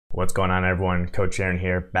What's going on, everyone? Coach Aaron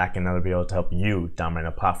here, back in another video to help you dominate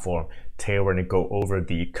a platform. Today we're going to go over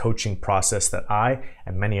the coaching process that I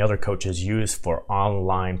and many other coaches use for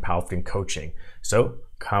online powerlifting coaching. So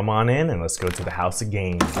come on in and let's go to the house of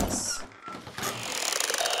games.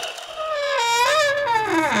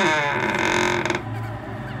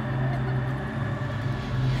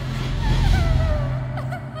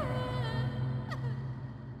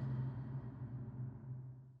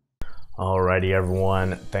 Alrighty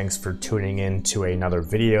everyone, thanks for tuning in to another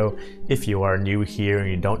video. If you are new here and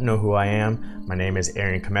you don't know who I am, my name is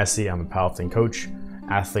Venmo Khamesi. I'm a powerlifting coach,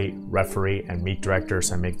 athlete, referee, and meet director.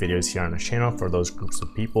 So I make videos here on the channel for those groups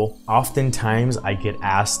of people. Oftentimes I get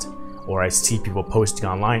asked, or I see people posting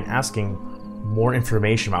online asking more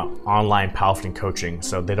information about online powerlifting coaching.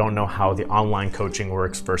 So they don't know how the online coaching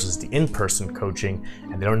works versus the in-person coaching,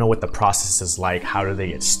 and they don't know what the process is like. How do they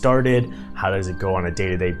get started? How does it go on a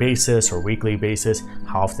day-to-day basis or weekly basis?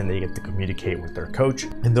 How often they get to communicate with their coach?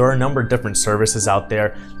 And there are a number of different services out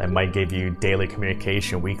there that might give you daily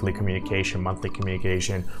communication, weekly communication, monthly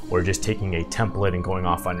communication, or just taking a template and going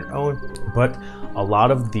off on your own. But a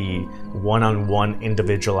lot of the one-on-one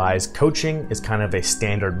individualized coaching is kind of a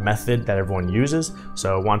standard method that everyone uses.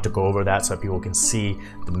 So I want to go over that so people can see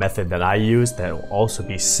the method that I use that will also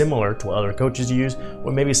be similar to what other coaches use,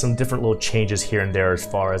 or maybe some different little changes here and there as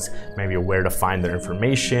far as maybe where to find their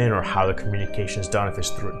information or how the communication is done, if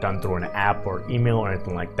it's done through an app or email or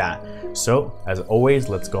anything like that. So as always,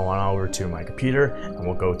 let's go on over to my computer and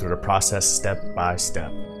we'll go through the process step by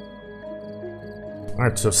step. All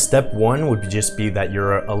right, so step one would just be that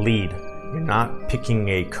you're a lead. You're not picking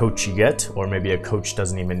a coach yet, or maybe a coach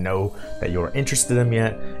doesn't even know that you're interested in them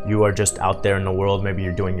yet. You are just out there in the world. Maybe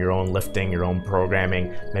you're doing your own lifting, your own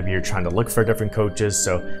programming. Maybe you're trying to look for different coaches.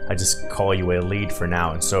 So I just call you a lead for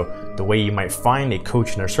now. And so the way you might find a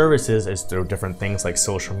coach in their services is through different things like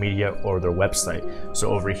social media or their website.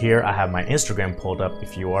 So over here, I have my Instagram pulled up.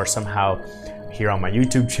 If you are somehow here on my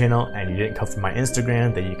YouTube channel and you didn't come from my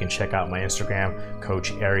Instagram, then you can check out my Instagram,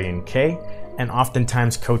 Coach Arian K. And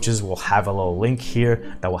oftentimes coaches will have a little link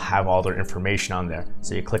here that will have all their information on there.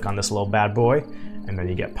 So you click on this little bad boy and then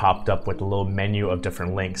you get popped up with a little menu of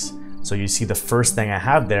different links. So you see the first thing I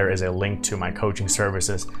have there is a link to my coaching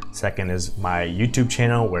services. Second is my YouTube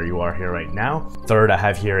channel where you are here right now. Third, I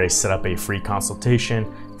have here set up a free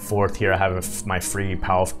consultation. Fourth, here I have my free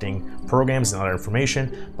powerlifting programs and other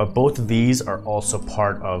information, but both of these are also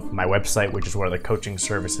part of my website, which is where the coaching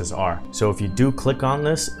services are. So if you do click on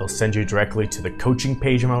this, it'll send you directly to the coaching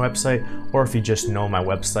page on my website, or if you just know my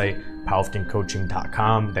website,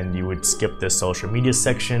 powerliftingcoaching.com, then you would skip this social media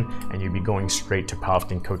section and you'd be going straight to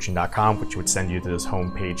powerliftingcoaching.com, which would send you to this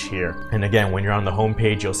home page here. And again, when you're on the home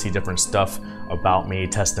page, you'll see different stuff about me,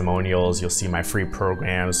 testimonials, you'll see my free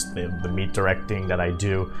programs, the meet directing that I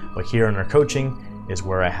do. But here under coaching is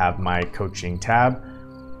where I have my coaching tab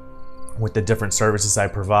with the different services I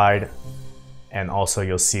provide. And also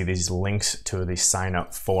you'll see these links to the sign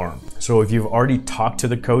up form. So if you've already talked to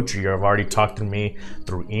the coach, or you've already talked to me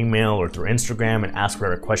through email or through Instagram and asked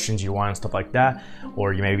whatever questions you want and stuff like that,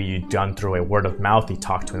 or maybe you've done through a word of mouth, you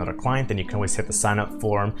talk to another client, then you can always hit the sign up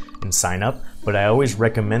form and sign up. But I always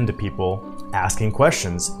recommend to people asking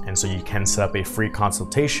questions. And so you can set up a free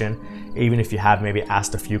consultation, even if you have maybe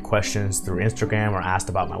asked a few questions through Instagram or asked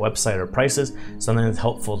about my website or prices. Something that's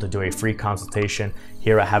helpful to do a free consultation.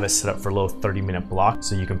 Here I have it set up for a little 30-minute block,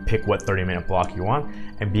 so you can pick what 30-minute block you want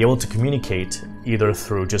and be able to communicate either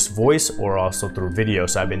through just voice or also through video.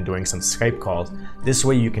 So I've been doing some Skype calls. This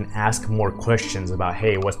way you can ask more questions about,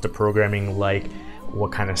 hey, what's the programming like?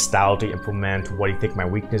 What kind of style to implement? What do you think my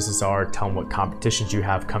weaknesses are? Tell them what competitions you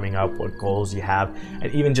have coming up, what goals you have, and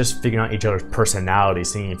even just figuring out each other's personality,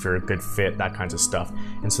 seeing if you're a good fit, that kinds of stuff.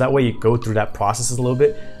 And so that way you go through that process a little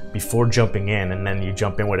bit before jumping in, and then you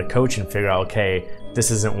jump in with a coach and figure out, okay, this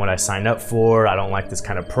isn't what I signed up for. I don't like this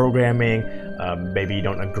kind of programming. Maybe you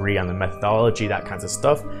don't agree on the methodology, that kinds of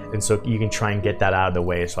stuff. And so you can try and get that out of the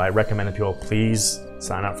way. So I recommend that people please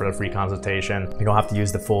sign up for the free consultation. You don't have to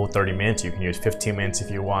use the full 30 minutes. You can use 15 minutes if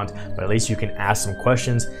you want, but at least you can ask some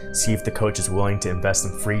questions, see if the coach is willing to invest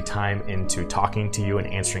some free time into talking to you and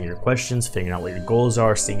answering your questions, figuring out what your goals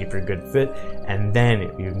are, seeing if you're a good fit, and then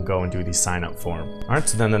you can go and do the sign up form. All right,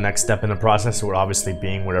 so then the next step in the process would obviously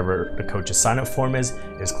being whatever the coach's sign up form is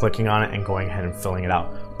clicking on it and going ahead and filling it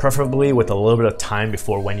out. preferably with a little bit of time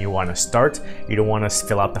before when you want to start. You don't want to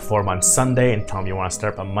fill out the form on Sunday and tell them you want to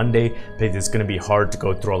start on Monday, because it's going to be hard to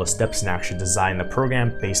go through all the steps and actually design the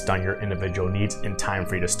program based on your individual needs in time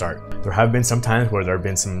for you to start. There have been some times where there have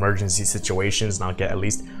been some emergency situations and I'll get at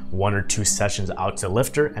least 1 or 2 sessions out to the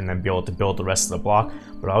lifter and then be able to build the rest of the block.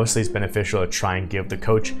 But obviously it's beneficial to try and give the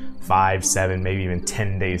coach 5, 7, maybe even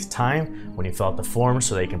 10 days time when you fill out the form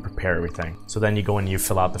so they can prepare everything. So then you go and you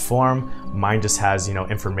fill out the form. Mine just has,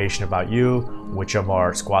 information about you, which of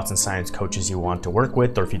our squats and science coaches you want to work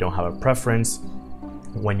with, or if you don't have a preference,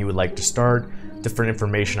 when you would like to start, different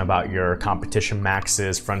information about your competition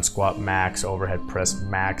maxes, front squat max, overhead press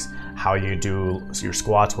max, how you do your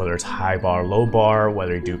squats, whether it's high bar, low bar,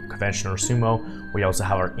 whether you do conventional or sumo. We also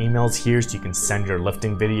have our emails here so you can send your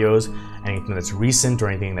lifting videos, anything that's recent or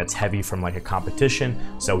anything that's heavy from like a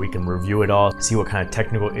competition, so we can review it all, see what kind of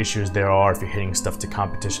technical issues there are, if you're hitting stuff to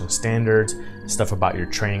competition standards, stuff about your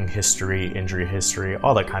training history, injury history,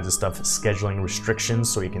 all that kinds of stuff, scheduling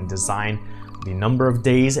restrictions so you can design the number of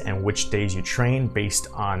days and which days you train based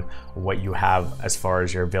on what you have as far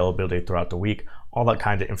as your availability throughout the week, all that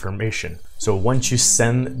kind of information. So once you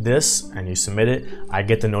send this and you submit it, I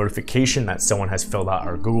get the notification that someone has filled out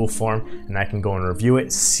our Google form, and I can go and review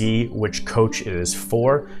it, see which coach it is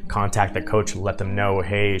for, contact the coach, let them know,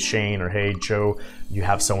 hey Shane or hey Joe, you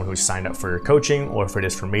have someone who's signed up for your coaching, or if it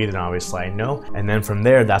is for me, then obviously I know. And then from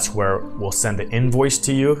there, that's where we'll send the invoice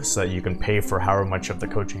to you so that you can pay for however much of the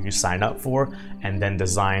coaching you sign up for, and then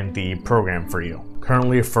design the program for you.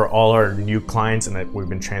 Currently, for all our new clients, and that we've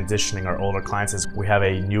been transitioning our older clients, is we have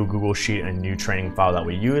a new Google Sheet and a new training file that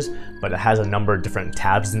we use, but it has a number of different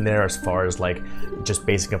tabs in there as far as like just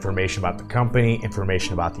basic information about the company,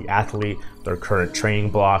 information about the athlete, their current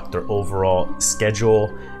training block, their overall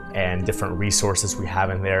schedule, and different resources we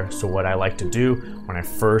have in there. So what I like to do when I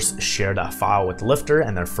first share that file with the lifter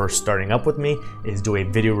and they're first starting up with me is do a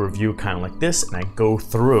video review kind of like this, and I go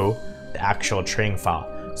through the actual training file.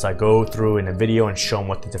 So I go through in a video and show them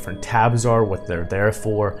what the different tabs are, what they're there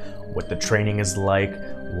for, what the training is like,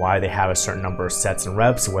 why they have a certain number of sets and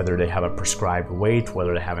reps, whether they have a prescribed weight,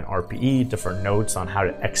 whether they have an RPE, different notes on how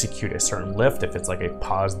to execute a certain lift, if it's like a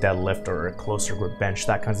pause deadlift or a closer grip bench,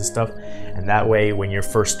 that kinds of stuff. And that way, when you're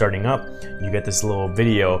first starting up, you get this little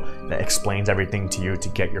video that explains everything to you to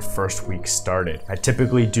get your first week started. I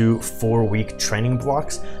typically do 4-week training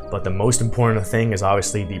blocks, but the most important thing is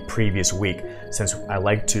obviously the previous week, since I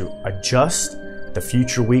like to adjust the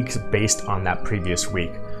future weeks based on that previous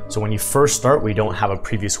week. So when you first start, we don't have a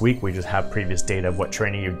previous week, we just have previous data of what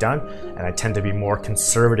training you've done, and I tend to be more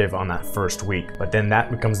conservative on that first week. But then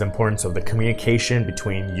that becomes the importance of the communication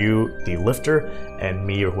between you, the lifter, and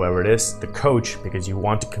me or whoever it is, the coach, because you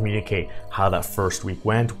want to communicate how that first week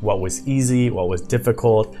went, what was easy, what was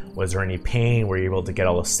difficult, was there any pain, were you able to get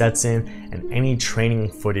all the sets in, and any training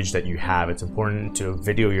footage that you have. It's important to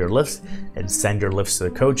video your lifts and send your lifts to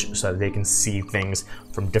the coach so that they can see things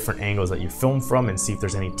from different angles that you film from and see if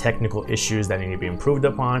there's any technical issues that need to be improved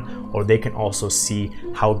upon, or they can also see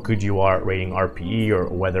how good you are at rating RPE, or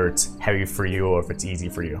whether it's heavy for you or if it's easy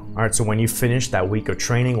for you. All right, so when you finish that week of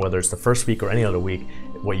training, whether it's the first week or any other week,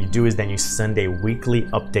 what you do is then you send a weekly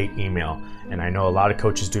update email. And I know a lot of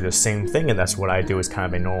coaches do the same thing, and that's what I do as kind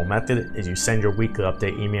of a normal method, is you send your weekly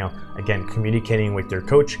update email, again, communicating with your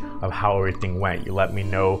coach of how everything went. You let me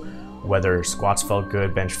know whether squats felt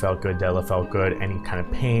good, bench felt good, deadlift felt good, any kind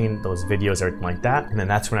of pain, those videos, everything like that. And then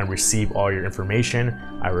that's when I receive all your information.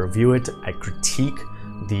 I review it, I critique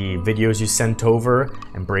the videos you sent over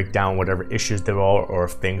and break down whatever issues there are or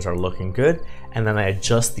if things are looking good. And then I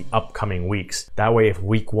adjust the upcoming weeks. That way, if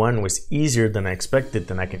week 1 was easier than I expected,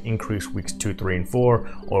 then I can increase weeks 2, 3, and 4.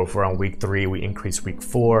 Or if we're on week 3, we increase week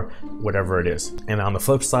 4, whatever it is. And on the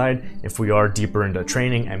flip side, if we are deeper into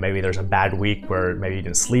training and maybe there's a bad week where maybe you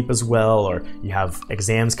didn't sleep as well, or you have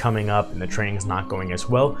exams coming up and the training is not going as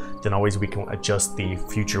well, then always we can adjust the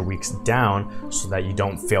future weeks down so that you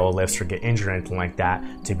don't fail lifts or get injured or anything like that,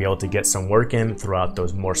 to be able to get some work in throughout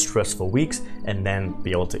those more stressful weeks and then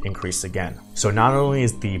be able to increase again. So not only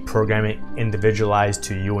is the programming individualized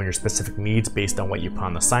to you and your specific needs based on what you put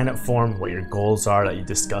on the sign-up form, what your goals are that you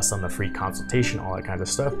discuss on the free consultation, all that kind of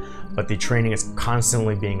stuff, but the training is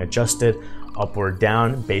constantly being adjusted up or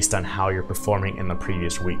down based on how you're performing in the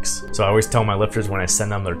previous weeks. So I always tell my lifters when I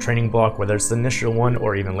send them their training block, whether it's the initial one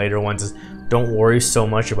or even later ones, is don't worry so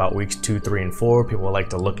much about weeks 2, 3, and 4. People like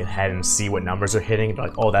to look ahead and see what numbers are hitting. They're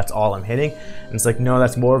like, oh, that's all I'm hitting. And it's like, no,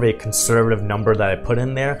 that's more of a conservative number that I put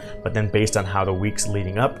in there. But then based on how the weeks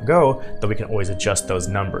leading up go, then we can always adjust those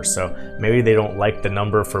numbers. So maybe they don't like the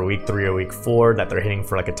number for week 3 or week 4 that they're hitting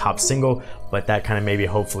for like a top single, but that kind of maybe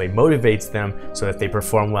hopefully motivates them, so if they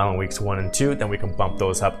perform well in weeks 1 and 2, then we can bump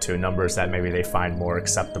those up to numbers that maybe they find more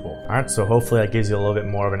acceptable. All right, so hopefully that gives you a little bit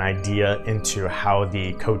more of an idea into how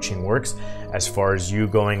the coaching works, as far as you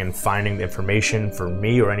going and finding the information for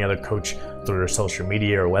me or any other coach through their social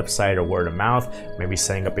media or website or word of mouth, maybe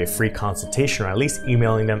setting up a free consultation, or at least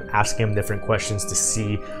emailing them, asking them different questions to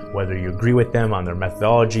see whether you agree with them on their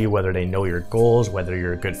methodology, whether they know your goals, whether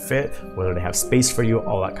you're a good fit, whether they have space for you,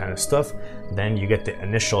 all that kind of stuff. Then you get the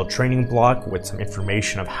initial training block with some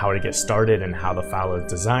information of how to get started and how the file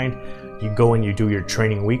is designed. You go and you do your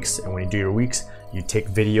training weeks, and when you do your weeks, you take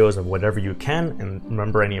videos of whatever you can and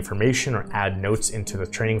remember any information or add notes into the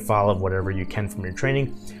training file of whatever you can from your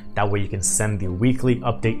training. That way you can send the weekly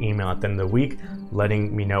update email at the end of the week,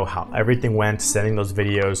 letting me know how everything went, sending those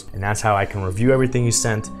videos, and that's how I can review everything you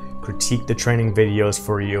sent, critique the training videos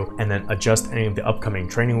for you, and then adjust any of the upcoming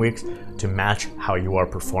training weeks to match how you are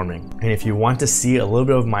performing. And if you want to see a little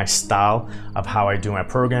bit of my style of how I do my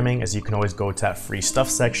programming, as you can always go to that free stuff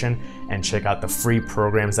section and check out the free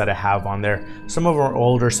programs that I have on there. Some of them are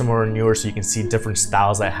older, some are newer, so you can see different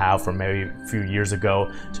styles I have from maybe a few years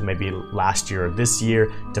ago to maybe last year or this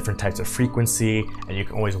year, different types of frequency, and you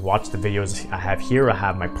can always watch the videos I have here. I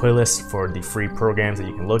have my playlist for the free programs that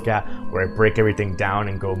you can look at, where I break everything down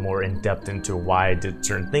and go more in depth into why I did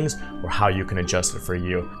certain things or how you can adjust it for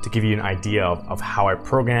you, to give you an idea of how I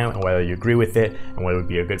program and whether you agree with it and whether it would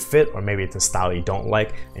be a good fit, or maybe it's a style you don't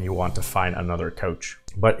like and you want to find another coach.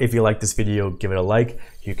 But if you like this video, give it a like.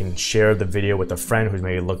 You can share the video with a friend who's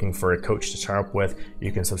maybe looking for a coach to start up with.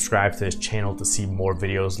 You can subscribe to this channel to see more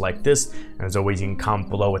videos like this. And as always, you can comment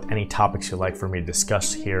below with any topics you'd like for me to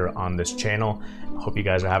discuss here on this channel. I hope you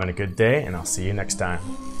guys are having a good day, and I'll see you next time.